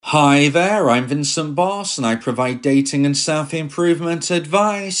Hi there, I'm Vincent Boss and I provide dating and self-improvement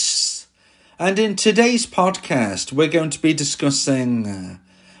advice. And in today's podcast, we're going to be discussing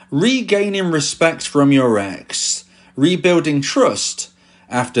regaining respect from your ex, rebuilding trust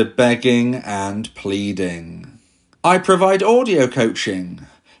after begging and pleading. I provide audio coaching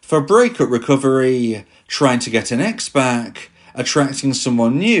for breakup recovery, trying to get an ex back, attracting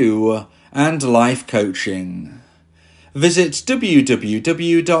someone new, and life coaching. Visit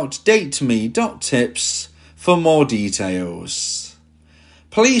www.dateme.tips for more details.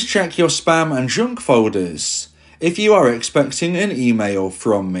 Please check your spam and junk folders if you are expecting an email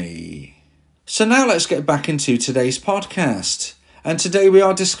from me. So now let's get back into today's podcast. And today we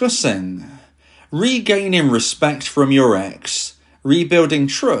are discussing regaining respect from your ex, rebuilding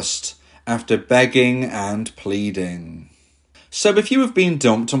trust after begging and pleading. So if you have been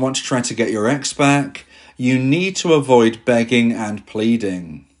dumped and want to try to get your ex back, you need to avoid begging and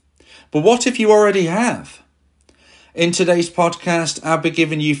pleading. But what if you already have? In today's podcast, I'll be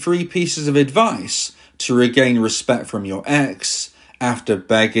giving you 3 pieces of advice to regain respect from your ex after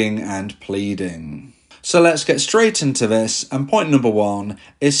begging and pleading. So let's get straight into this, and point number 1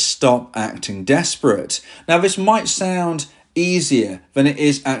 is stop acting desperate. Now this might sound easier than it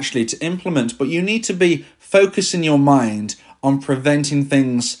is actually to implement, but you need to be focusing your mind on preventing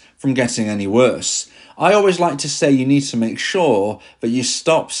things from getting any worse. I always like to say you need to make sure that you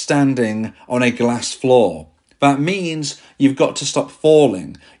stop standing on a glass floor. That means you've got to stop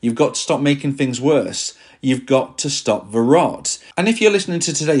falling. You've got to stop making things worse. You've got to stop the rot. And if you're listening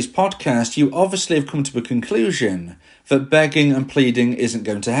to today's podcast, you obviously have come to a conclusion that begging and pleading isn't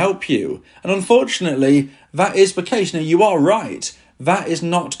going to help you. And unfortunately, that is the case. Now, you are right. That is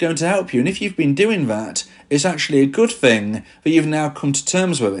not going to help you. And if you've been doing that, it's actually a good thing that you've now come to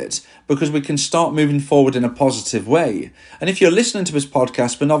terms with it, because we can start moving forward in a positive way. And if you're listening to this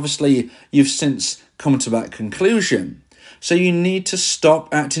podcast, then obviously you've since come to that conclusion. So you need to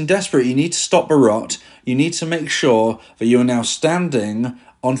stop acting desperate. You need to stop the rot. You need to make sure that you're now standing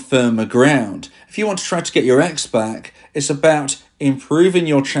on firmer ground. If you want to try to get your ex back, it's about improving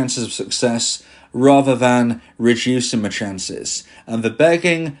your chances of success rather than reducing the chances. And the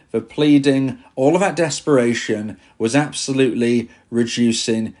begging, the pleading, all of that desperation was absolutely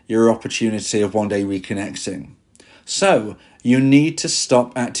reducing your opportunity of one day reconnecting. So you need to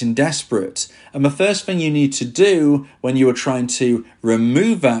stop acting desperate. And the first thing you need to do when you are trying to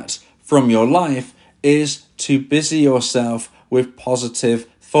remove that from your life is to busy yourself with positive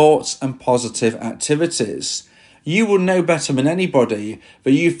thoughts and positive activities. You will know better than anybody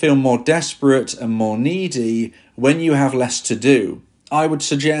that you feel more desperate and more needy when you have less to do. I would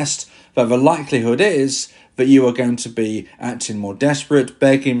suggest that the likelihood is that you are going to be acting more desperate,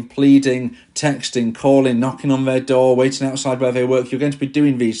 begging, pleading, texting, calling, knocking on their door, waiting outside where they work. You're going to be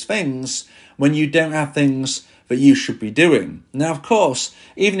doing these things when you don't have things that you should be doing. Now, of course,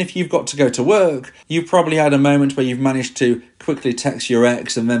 even if you've got to go to work, you've probably had a moment where you've managed to quickly text your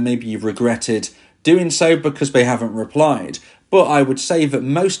ex and then maybe you've regretted doing so because they haven't replied. But I would say that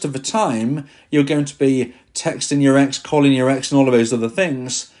most of the time, you're going to be texting your ex, calling your ex, and all of those other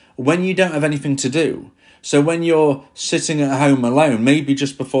things when you don't have anything to do. So when you're sitting at home alone, maybe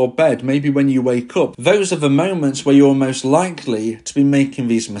just before bed, maybe when you wake up, those are the moments where you're most likely to be making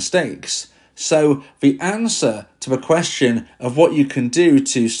these mistakes. So the answer to the question of what you can do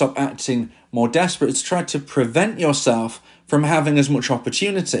to stop acting more desperate is to try to prevent yourself from having as much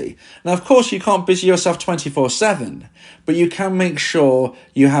opportunity. Now, of course, you can't busy yourself 24/7, but you can make sure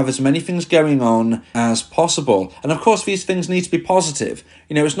you have as many things going on as possible. And of course, these things need to be positive.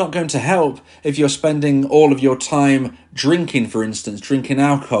 It's not going to help if you're spending all of your time drinking, for instance, drinking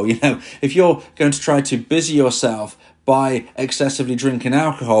alcohol. If you're going to try to busy yourself by excessively drinking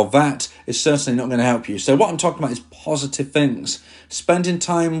alcohol, that is certainly not going to help you. So what I'm talking about is positive things. Spending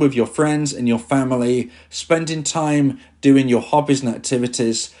time with your friends and your family, spending time doing your hobbies and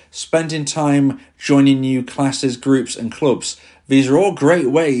activities, spending time joining new classes, groups and clubs. These are all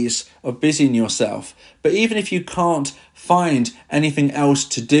great ways of busying yourself. But even if you can't find anything else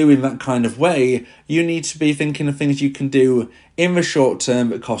to do in that kind of way, you need to be thinking of things you can do in the short term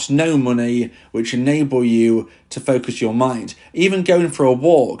that cost no money, which enable you to focus your mind. Even going for a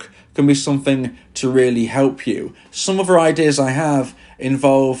walk can be something to really help you. Some other ideas I have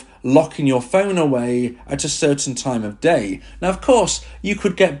involve locking your phone away at a certain time of day. Now, of course, you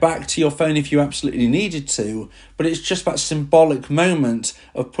could get back to your phone if you absolutely needed to, but it's just that symbolic moment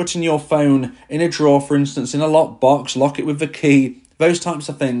of putting your phone in a drawer, for instance, in a lockbox, lock it with the key, those types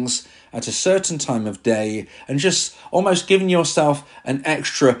of things at a certain time of day, and just almost giving yourself an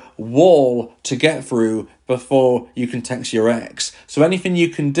extra wall to get through before you can text your ex. So anything you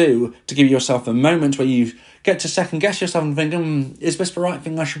can do to give yourself a moment where you get to second guess yourself and think, is this the right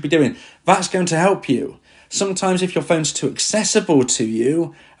thing I should be doing? That's going to help you. Sometimes if your phone's too accessible to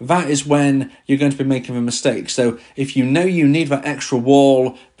you, that is when you're going to be making a mistake. So if you know you need that extra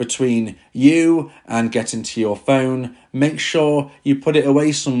wall between you and getting to your phone, make sure you put it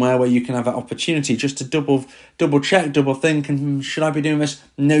away somewhere where you can have that opportunity just to double check, double think, and should I be doing this?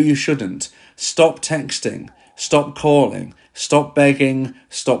 No, you shouldn't. Stop texting, stop calling, stop begging,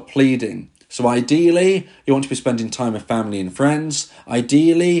 stop pleading. So ideally, you want to be spending time with family and friends.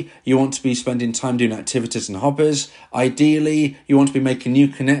 Ideally, you want to be spending time doing activities and hobbies. Ideally, you want to be making new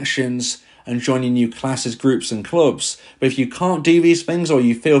connections and joining new classes, groups and clubs. But if you can't do these things, or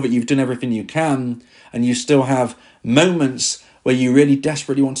you feel that you've done everything you can and you still have moments where you really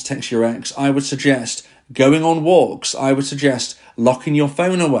desperately want to text your ex, I would suggest going on walks. I would suggest locking your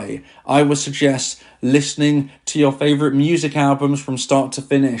phone away. I would suggest listening to your favourite music albums from start to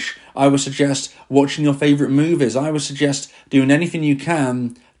finish. I would suggest watching your favourite movies. I would suggest doing anything you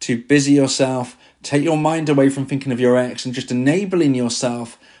can to busy yourself, take your mind away from thinking of your ex, and just enabling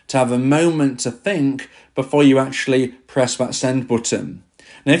yourself to have a moment to think before you actually press that send button.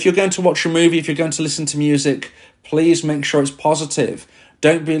 Now, if you're going to watch a movie, if you're going to listen to music, please make sure it's positive.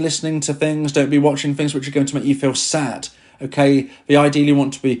 Don't be listening to things, don't be watching things which are going to make you feel sad. Okay, they ideally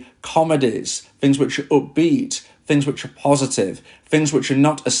want to be comedies, things which are upbeat, things which are positive, things which are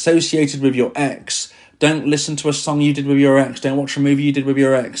not associated with your ex. Don't listen to a song you did with your ex. Don't watch a movie you did with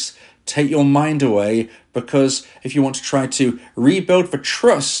your ex. Take your mind away, because if you want to try to rebuild the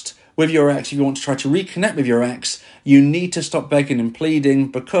trust with your ex, if you want to try to reconnect with your ex, you need to stop begging and pleading,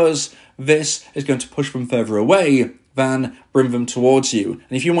 because this is going to push them further away than bring them towards you.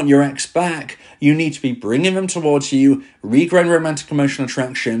 And if you want your ex back, you need to be bringing them towards you, regrowing romantic emotional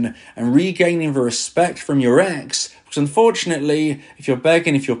attraction, and regaining the respect from your ex. Because unfortunately, if you're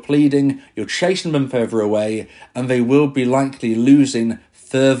begging, if you're pleading, you're chasing them further away, and they will be likely losing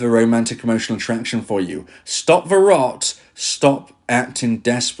further romantic emotional attraction for you. Stop the rot. Stop acting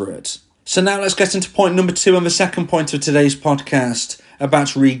desperate. So now let's get into point number 2 and the second point of today's podcast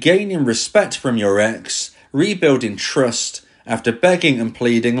about regaining respect from your ex, rebuilding trust after begging and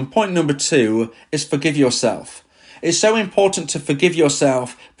pleading. And point number 2 is forgive yourself. It's so important to forgive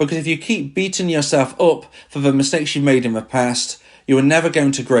yourself, because if you keep beating yourself up for the mistakes you've made in the past, you are never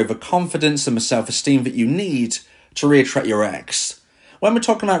going to grow the confidence and the self-esteem that you need to reattract your ex. When we're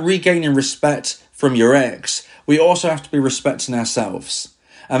talking about regaining respect from your ex, we also have to be respecting ourselves.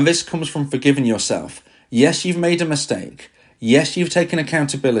 And this comes from forgiving yourself. Yes, you've made a mistake. Yes, you've taken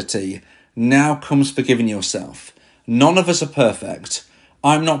accountability. Now comes forgiving yourself. None of us are perfect.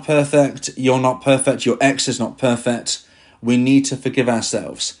 I'm not perfect. You're not perfect. Your ex is not perfect. We need to forgive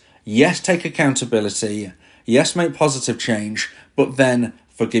ourselves. Yes, take accountability. Yes, make positive change, but then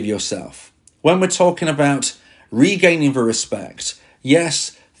forgive yourself. When we're talking about regaining the respect,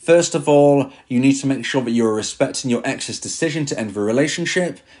 yes, first of all, you need to make sure that you're respecting your ex's decision to end the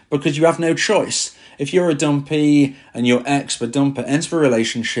relationship, because you have no choice. If you're a dumpy and your ex, the dumper, ends the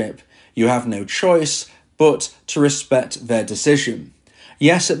relationship, you have no choice but to respect their decision.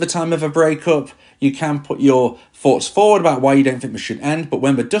 Yes, at the time of a breakup, you can put your thoughts forward about why you don't think this should end, but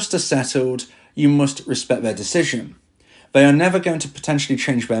when the dust has settled, you must respect their decision. They are never going to potentially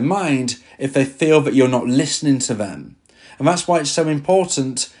change their mind if they feel that you're not listening to them. And that's why it's so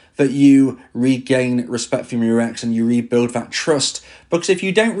important that you regain respect from your ex and you rebuild that trust. Because if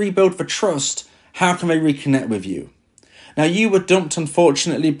you don't rebuild the trust, how can they reconnect with you? Now, you were dumped,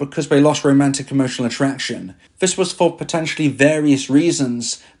 unfortunately, because they lost romantic emotional attraction. This was for potentially various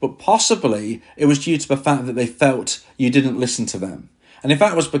reasons, but possibly it was due to the fact that they felt you didn't listen to them. And if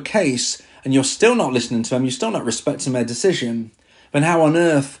that was the case, and you're still not listening to them, you're still not respecting their decision, then how on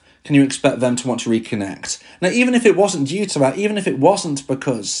earth can you expect them to want to reconnect? Now, even if it wasn't due to that, even if it wasn't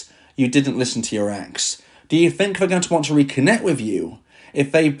because you didn't listen to your ex, do you think they're going to want to reconnect with you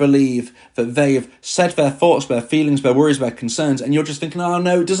if they believe that they've said their thoughts, their feelings, their worries, their concerns, and you're just thinking, oh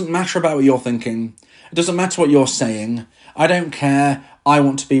no, it doesn't matter about what you're thinking. It doesn't matter what you're saying. I don't care. I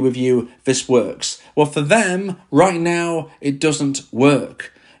want to be with you. This works. Well, for them, right now, it doesn't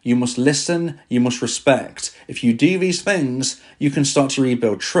work. You must listen. You must respect. If you do these things, you can start to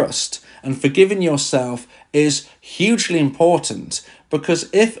rebuild trust. And forgiving yourself is hugely important, because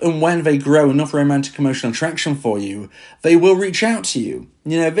if and when they grow enough romantic emotional attraction for you, they will reach out to you.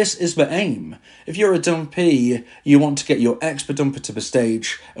 You know, this is the aim. If you're a dumpy, you want to get your ex-dumper to the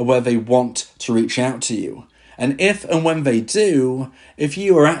stage where they want to reach out to you. And if and when they do, if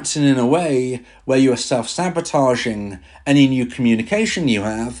you are acting in a way where you are self-sabotaging any new communication you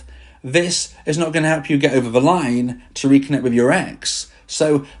have, this is not going to help you get over the line to reconnect with your ex.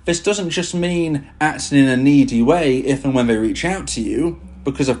 So this doesn't just mean acting in a needy way if and when they reach out to you,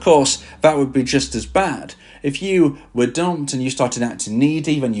 because of course that would be just as bad. If you were dumped and you started acting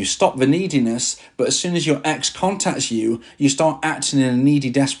needy, then you stop the neediness, but as soon as your ex contacts you, you start acting in a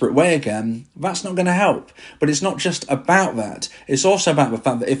needy, desperate way again, that's not going to help. But it's not just about that. It's also about the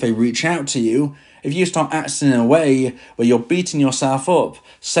fact that if they reach out to you, if you start acting in a way where you're beating yourself up,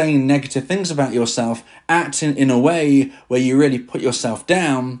 saying negative things about yourself, acting in a way where you really put yourself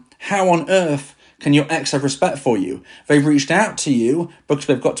down, how on earth can your ex have respect for you? They've reached out to you because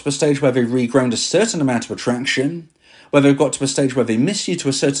they've got to a stage where they've regrown a certain amount of attraction, where they've got to a stage where they miss you to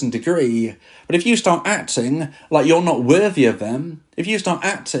a certain degree. But if you start acting like you're not worthy of them, if you start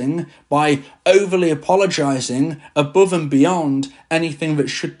acting by overly apologising above and beyond anything that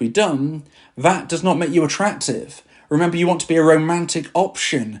should be done, that does not make you attractive. Remember, you want to be a romantic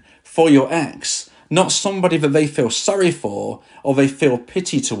option for your ex, not somebody that they feel sorry for or they feel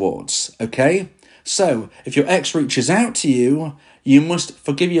pity towards, okay? So, if your ex reaches out to you, you must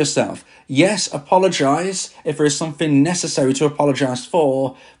forgive yourself. Yes, apologise if there is something necessary to apologise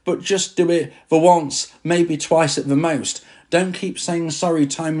for, but just do it for once, maybe twice at the most. Don't keep saying sorry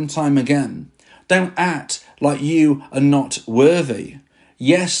time and time again. Don't act like you are not worthy.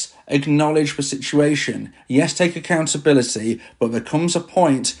 Yes, acknowledge the situation. Yes, take accountability, but there comes a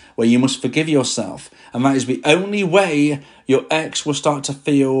point where you must forgive yourself. And that is the only way your ex will start to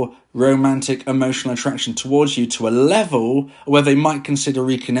feel romantic emotional attraction towards you to a level where they might consider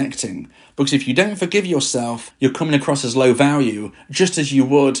reconnecting. Because if you don't forgive yourself, you're coming across as low value, just as you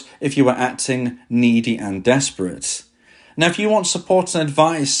would if you were acting needy and desperate. Now, if you want support and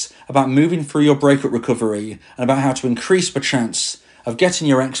advice about moving through your breakup recovery and about how to increase the chance of getting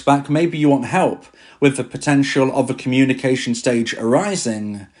your ex back, maybe you want help with the potential of a communication stage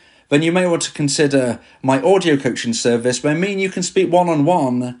arising, then you may want to consider my audio coaching service where me and you can speak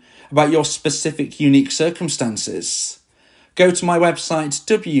one-on-one about your specific unique circumstances. Go to my website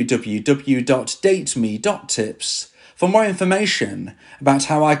www.dateme.tips for more information about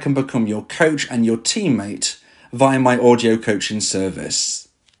how I can become your coach and your teammate via my audio coaching service.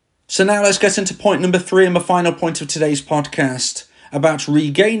 So now let's get into point number 3 and the final point of today's podcast about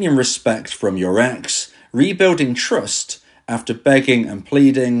regaining respect from your ex, rebuilding trust after begging and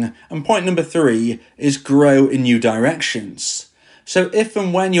pleading, and point number 3 is grow in new directions. So if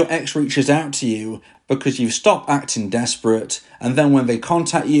and when your ex reaches out to you because you've stopped acting desperate, and then when they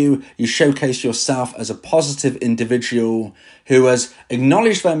contact you, you showcase yourself as a positive individual who has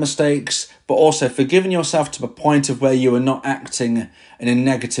acknowledged their mistakes, but also forgiven yourself to the point of where you are not acting in a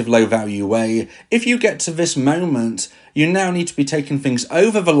negative, low-value way. If you get to this moment, you now need to be taking things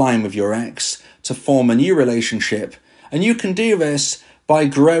over the line with your ex to form a new relationship, and you can do this by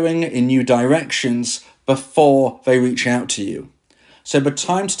growing in new directions before they reach out to you. So the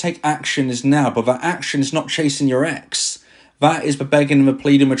time to take action is now, but that action is not chasing your ex. That is the begging and the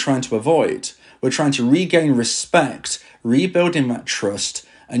pleading we're trying to avoid. We're trying to regain respect, rebuilding that trust,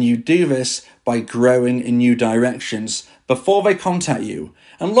 and you do this by growing in new directions before they contact you.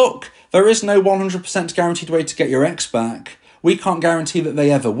 And look, there is no 100% guaranteed way to get your ex back. We can't guarantee that they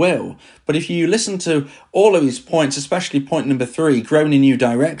ever will. But if you listen to all of these points, especially point number 3, growing in new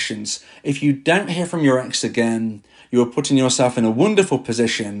directions, if you don't hear from your ex again, you are putting yourself in a wonderful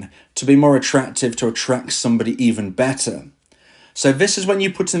position to be more attractive, to attract somebody even better. So this is when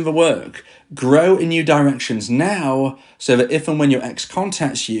you put in the work. Grow in new directions now, so that if and when your ex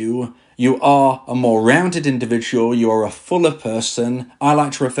contacts you, you are a more rounded individual, you are a fuller person. I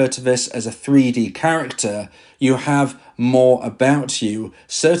like to refer to this as a 3D character. You have more about you,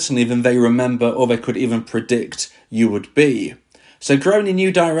 certainly than they remember or they could even predict you would be. So growing in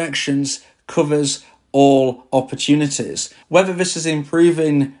new directions covers all opportunities. Whether this is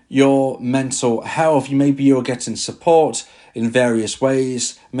improving your mental health, maybe you're getting support in various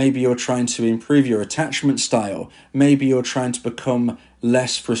ways, maybe you're trying to improve your attachment style, maybe you're trying to become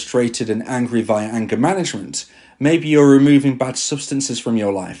less frustrated and angry via anger management, maybe you're removing bad substances from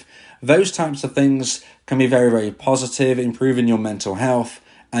your life. Those types of things can be very, very positive, improving your mental health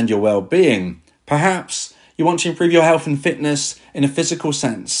and your well-being. Perhaps you want to improve your health and fitness in a physical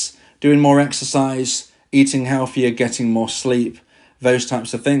sense, doing more exercise, eating healthier, getting more sleep, those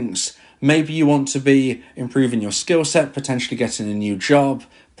types of things. Maybe you want to be improving your skill set, potentially getting a new job,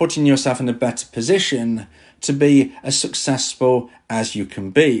 putting yourself in a better position to be as successful as you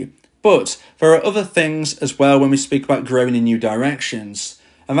can be. But there are other things as well when we speak about growing in new directions,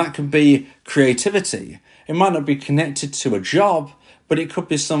 and that can be creativity. It might not be connected to a job, but it could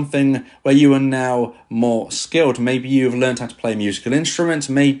be something where you are now more skilled. Maybe you've learned how to play a musical instrument.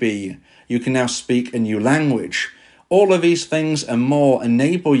 Maybe you can now speak a new language. All of these things and more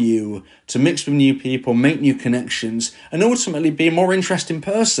enable you to mix with new people, make new connections, and ultimately be a more interesting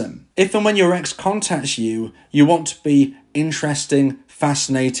person. If and when your ex contacts you, you want to be interesting,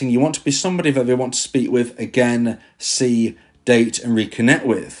 fascinating, you want to be somebody that they want to speak with again, see, date, and reconnect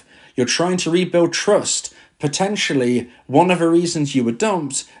with. You're trying to rebuild trust. Potentially, one of the reasons you were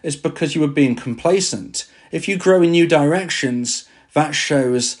dumped is because you were being complacent. If you grow in new directions, that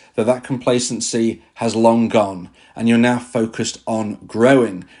shows that complacency has long gone and you're now focused on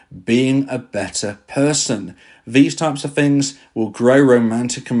growing, being a better person. These types of things will grow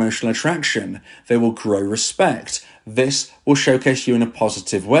romantic emotional attraction. They will grow respect. This will showcase you in a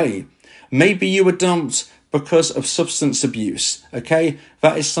positive way. Maybe you were dumped because of substance abuse, okay?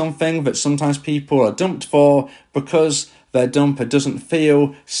 That is something that sometimes people are dumped for because their dumper doesn't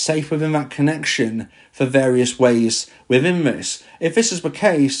feel safe within that connection for various ways within this. If this is the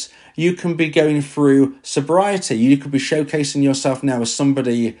case, you can be going through sobriety. You could be showcasing yourself now as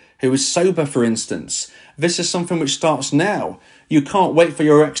somebody who is sober, for instance. This is something which starts now. You can't wait for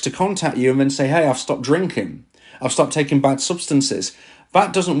your ex to contact you and then say, hey, I've stopped drinking. I've stopped taking bad substances.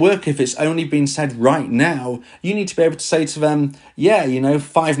 That doesn't work if it's only been said right now. You need to be able to say to them,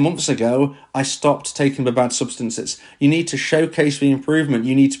 5 months ago, I stopped taking the bad substances. You need to showcase the improvement.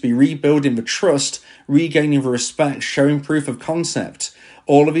 You need to be rebuilding the trust, regaining the respect, showing proof of concept.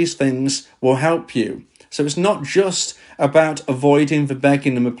 All of these things will help you. So it's not just about avoiding the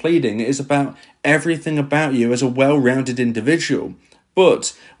begging and the pleading. It is about everything about you as a well-rounded individual.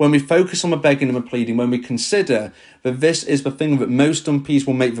 But when we focus on the begging and the pleading, when we consider that this is the thing that most dumpies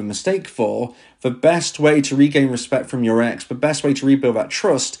will make the mistake for, the best way to regain respect from your ex, the best way to rebuild that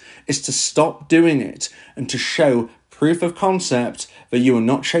trust is to stop doing it and to show proof of concept that you are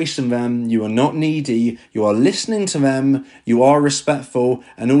not chasing them, you are not needy, you are listening to them, you are respectful,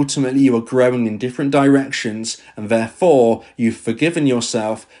 and ultimately you are growing in different directions, and therefore you've forgiven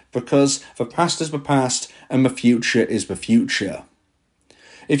yourself because the past is the past and the future is the future.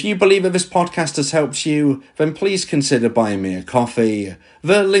 If you believe that this podcast has helped you, then please consider buying me a coffee.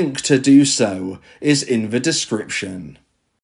 The link to do so is in the description.